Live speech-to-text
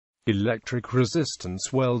Electric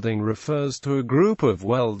resistance welding refers to a group of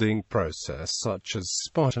welding process such as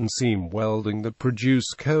spot and seam welding that produce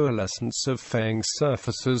coalescence of fang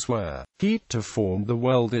surfaces where heat to form the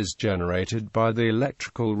weld is generated by the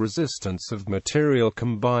electrical resistance of material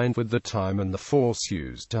combined with the time and the force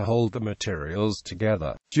used to hold the materials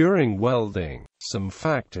together. During welding, some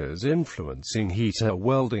factors influencing heat are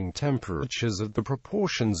welding temperatures of the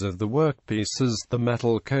proportions of the workpieces, the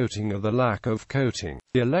metal coating or the lack of coating,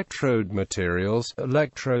 the electrode materials,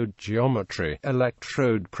 electrode geometry,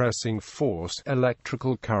 electrode pressing force,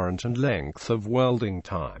 electrical current and length of welding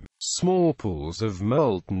time. Small pools of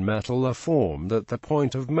molten metal are formed at the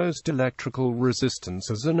point of most electrical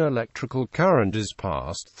resistance as an electrical current is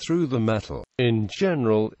passed through the metal. In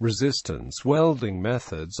general, resistance welding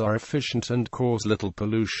methods are efficient and cause little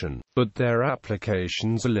pollution, but their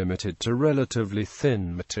applications are limited to relatively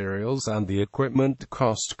thin materials and the equipment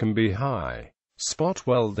cost can be high. Spot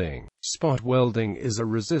welding. Spot welding is a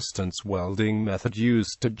resistance welding method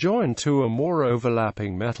used to join two or more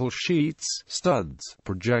overlapping metal sheets, studs,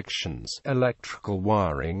 projections, electrical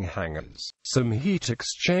wiring hangers, some heat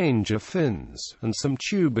exchanger fins, and some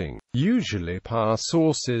tubing. Usually power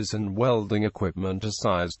sources and welding equipment are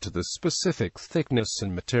sized to the specific thickness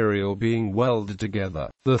and material being welded together.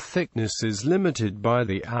 The thickness is limited by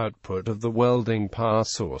the output of the welding power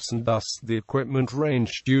source and thus the equipment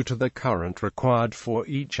range due to the current required for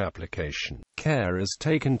each application. Care is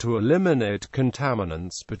taken to eliminate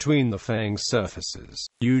contaminants between the fang surfaces.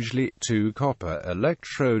 Usually, two copper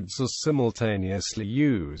electrodes are simultaneously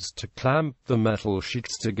used to clamp the metal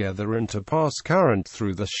sheets together and to pass current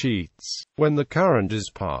through the sheets. When the current is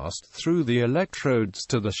passed through the electrodes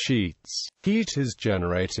to the sheets, heat is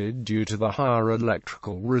generated due to the higher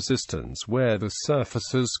electrical resistance where the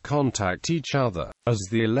surfaces contact each other. As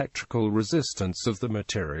the electrical resistance of the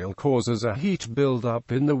material causes a heat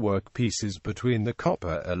build-up in the workpieces between the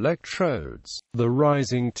copper electrodes, the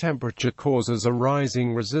rising temperature causes a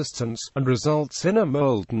rising resistance, and results in a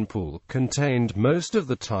molten pool contained most of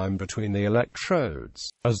the time between the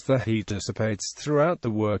electrodes. As the heat dissipates throughout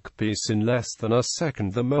the workpiece in less than a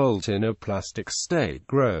second, the molten or plastic state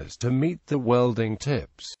grows to meet the welding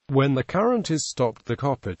tips. When the current is stopped, the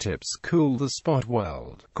copper tips cool the spot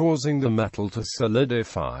weld, causing the metal to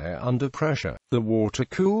solidify under pressure. The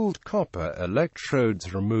water-cooled copper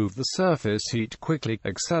electrodes remove the surface heat quickly,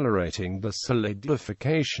 accelerating the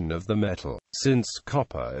solidification of the metal. Since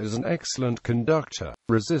copper is an excellent conductor,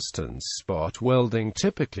 resistance spot welding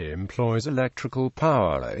typically employs electrical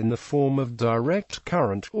power in the form of direct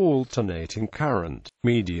current, alternating current,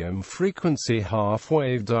 medium-frequency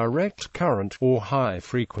half-wave direct current, or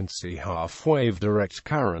high-frequency half-wave direct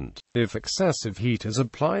current. If excessive heat is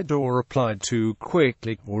applied or applied too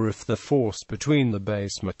quickly, or if the force between the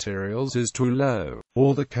base materials is too low,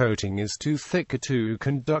 or the coating is too thick or too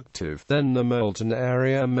conductive, then the molten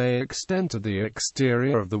area may extend to the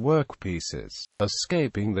exterior of the workpieces,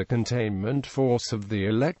 escaping the containment force of the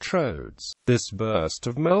electrodes. This burst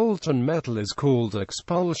of molten metal is called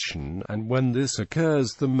expulsion, and when this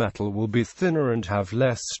occurs, the metal will be thinner and have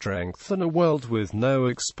less strength than a weld with no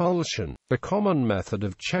expulsion. The common method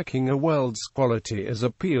of checking a weld's quality is a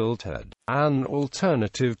peeled head. An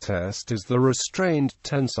alternative test is the restrained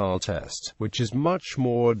tensile test, which is much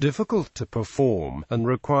more difficult to perform, and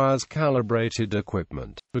requires calibrated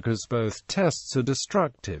equipment, because both tests are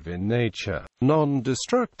destructive in nature.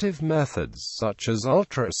 Non-destructive methods such as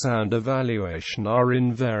ultrasound evaluation are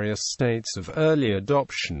in various states of early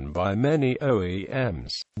adoption by many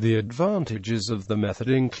OEMs. The advantages of the method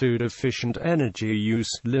include efficient energy use,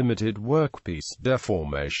 limited workpiece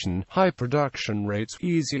deformation, high production rates,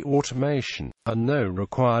 easy automation, and no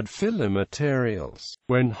required filler materials.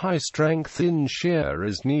 When high-strength thin shear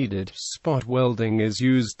is needed, spot welding is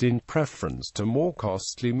used in preference to more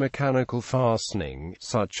costly mechanical fastening,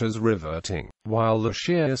 such as riveting. While the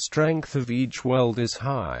shear strength of each weld is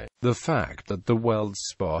high, the fact that the weld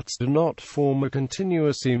spots do not form a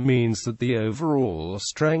continuous seam means that the overall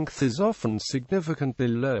strength is often significantly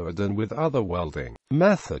lower than with other welding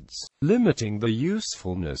methods, limiting the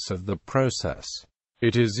usefulness of the process.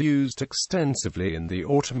 It is used extensively in the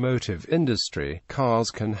automotive industry. Cars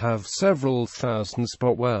can have several thousand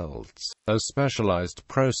spot welds. A specialized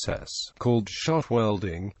process, called shot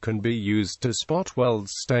welding, can be used to spot weld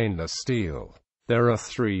stainless steel. There are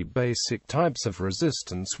three basic types of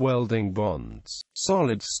resistance welding bonds: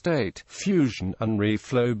 solid-state, fusion, and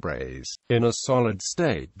reflow braze. In a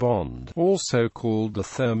solid-state bond, also called the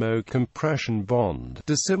thermocompression bond,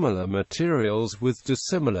 dissimilar materials with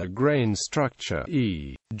dissimilar grain structure,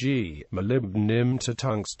 e. e.g., molybdenum to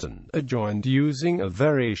tungsten, are joined using a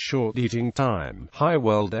very short heating time, high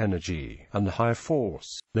weld energy, and high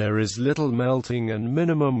force. There is little melting and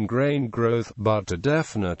minimum grain growth, but a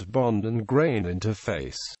definite bond and grain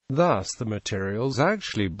interface. Thus the materials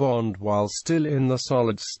actually bond while still in the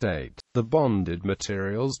solid state. The bonded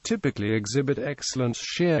materials typically exhibit excellent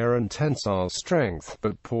shear and tensile strength,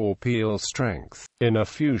 but poor peel strength. In a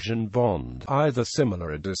fusion bond, either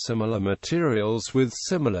similar or dissimilar materials with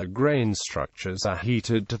similar grain structures are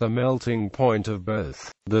heated to the melting point of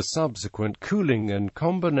both. The subsequent cooling and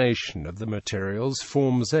combination of the materials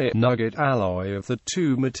forms a nugget alloy of the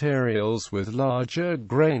two materials with larger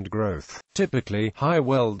grain growth. Typically, high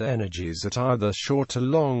weld energies at either short or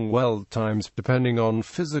long weld times, depending on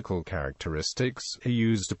physical characteristics, are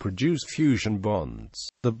used to produce fusion bonds.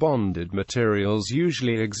 The bonded materials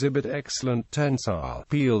usually exhibit excellent tensile,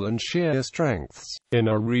 peel and shear strengths. In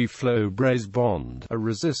a reflow braze bond, a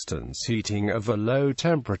resistance heating of a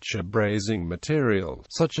low-temperature brazing material,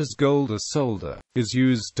 such as gold or solder, is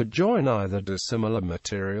used to join either dissimilar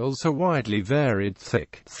materials or widely varied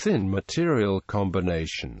thick-thin material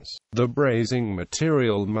combinations. The brazing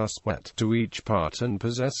material must wet to each part and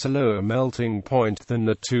possess a lower melting point than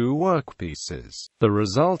the two workpieces. The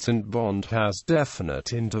resultant bond has definite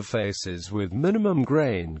interfaces with minimum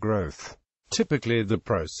grain growth. Typically the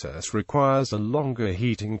process requires a longer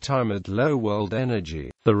heating time at low weld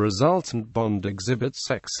energy. The resultant bond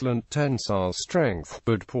exhibits excellent tensile strength,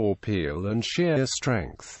 but poor peel and shear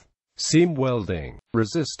strength. Seam welding.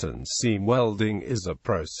 Resistance seam welding is a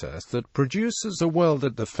process that produces a weld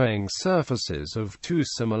at the fang surfaces of two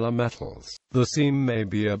similar metals. The seam may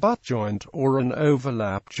be a butt joint or an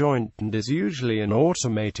overlap joint and is usually an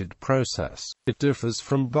automated process. It differs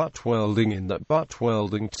from butt welding in that butt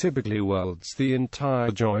welding typically welds the entire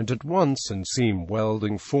joint at once and seam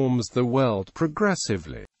welding forms the weld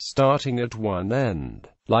progressively, starting at one end.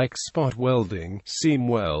 Like spot welding, seam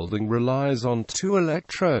welding relies on two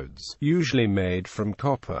electrodes, usually made from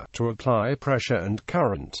copper, to apply pressure and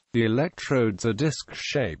current. The electrodes are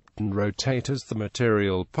disc-shaped and rotate as the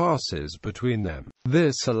material passes between them.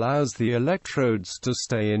 This allows the electrodes to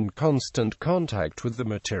stay in constant contact with the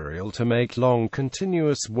material to make long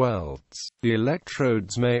continuous welds. The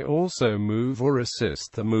electrodes may also move or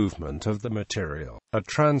assist the movement of the material. A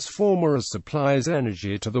transformer supplies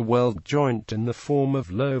energy to the weld joint in the form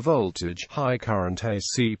of low voltage, high current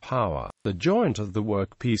AC power. The joint of the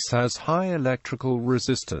workpiece has high electrical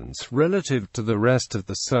resistance relative to the rest of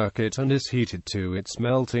the circuit and is heated to its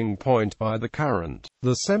melting point by the current.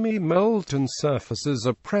 The semi-molten surfaces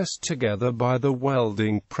are pressed together by the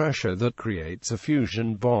welding pressure that creates a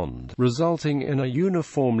fusion bond, resulting in a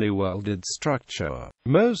uniformly welded structure.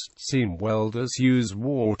 Most seam welders use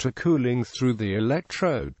water cooling through the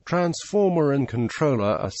electrode, transformer and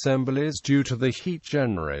controller assemblies due to the heat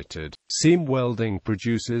generated. Seam welding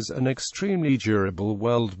produces an extremely durable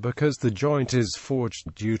weld because the joint is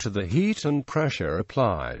forged due to the heat and pressure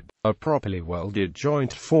applied. A properly welded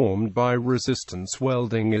joint formed by resistance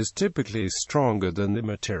welding is typically stronger than the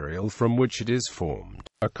material from which it is formed.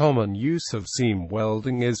 A common use of seam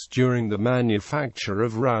welding is during the manufacture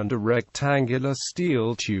of round or rectangular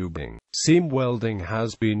steel tubing. Seam welding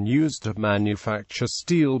has been used to manufacture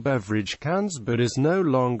steel beverage cans but is no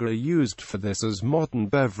longer used for this as modern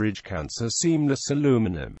beverage cans are seamless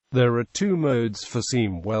aluminum. There are two modes for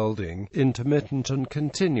seam welding: intermittent and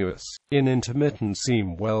continuous. In intermittent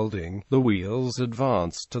seam welding, the wheels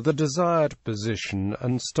advance to the desired position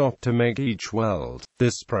and stop to make each weld.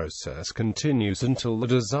 This process continues until the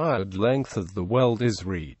desired length of the weld is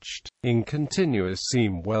reached. In continuous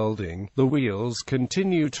seam welding, the wheels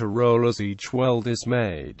continue to roll as each weld is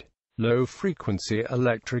made. Low-frequency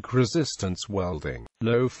electric resistance welding.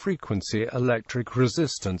 Low-frequency electric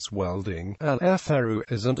resistance welding (LFRU)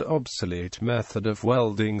 is an obsolete method of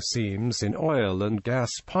welding seams in oil and gas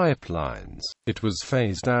pipelines. It was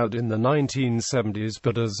phased out in the 1970s,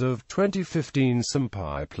 but as of 2015 some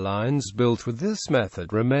pipelines built with this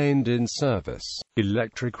method remained in service.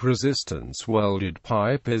 Electric resistance welded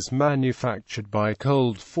pipe is manufactured by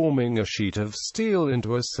cold forming a sheet of steel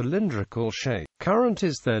into a cylindrical shape. Current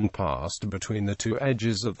is then passed between the two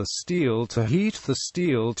edges of the steel to heat the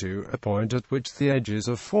steel to a point at which the edges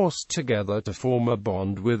are forced together to form a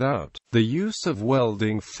bond without the use of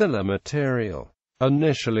welding filler material.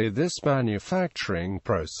 Initially, this manufacturing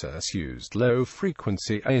process used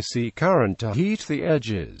low-frequency AC current to heat the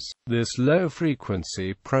edges. This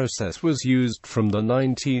low-frequency process was used from the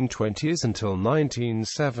 1920s until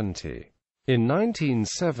 1970. In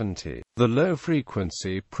 1970, the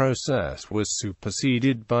low-frequency process was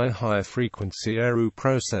superseded by high-frequency ERU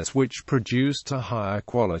process, which produced a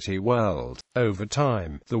higher-quality weld. Over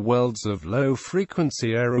time, the welds of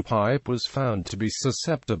low-frequency ERU pipe was found to be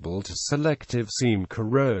susceptible to selective seam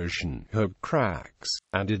corrosion, hub cracks,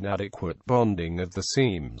 and inadequate bonding of the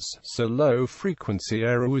seams, so low-frequency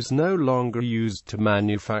ERU is no longer used to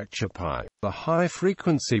manufacture pipe. The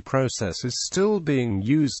high-frequency process is still being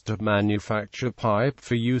used to manufacture pipe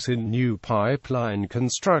for use in new pipeline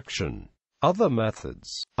construction. Other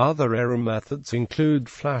ERU methods include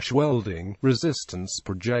flash welding, resistance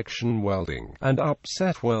projection welding, and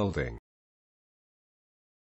upset welding.